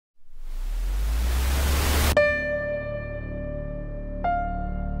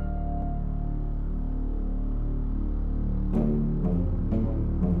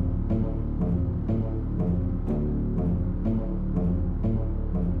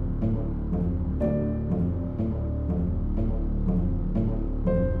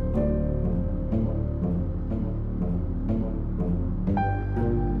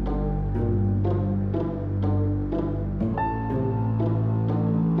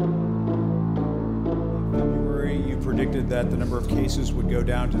predicted that the number of cases would go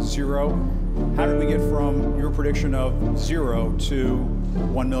down to 0. How did we get from your prediction of 0 to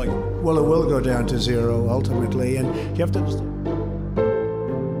 1 million? Well, it will go down to 0 ultimately, and you have to understand.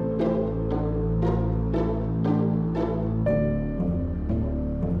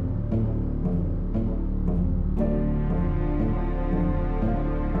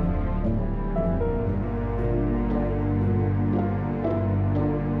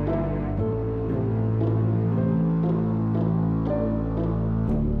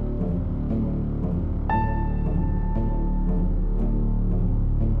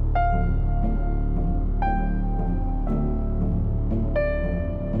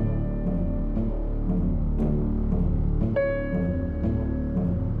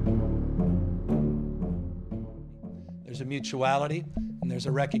 There's a mutuality and there's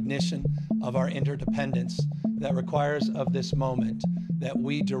a recognition of our interdependence that requires of this moment that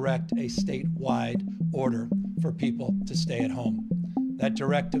we direct a statewide order for people to stay at home. That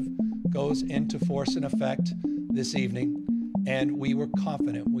directive goes into force and effect this evening, and we are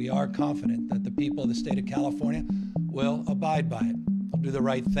confident that the people of the state of California will abide by it. They'll do the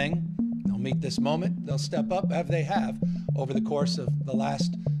right thing. They'll meet this moment. They'll step up, as they have over the course of the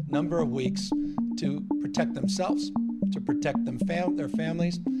last number of weeks, to protect themselves, to protect their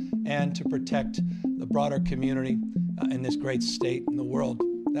families, and to protect the broader community in this great state in the world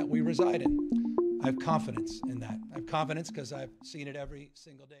that we reside in. I have confidence in that. I have confidence because I've seen it every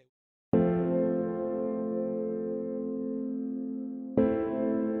single day.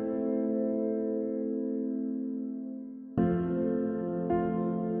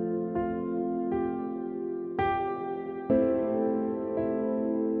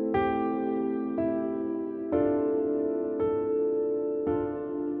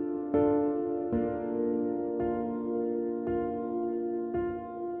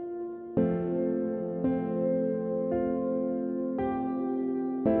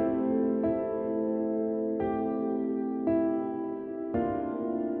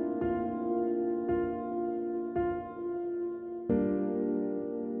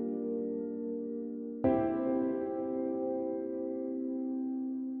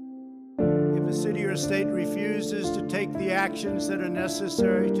 If a city or state refuses to take the actions that are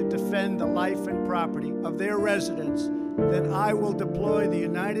necessary to defend the life and property of their residents, then I will deploy the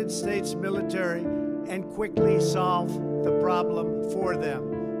United States military and quickly solve the problem for them.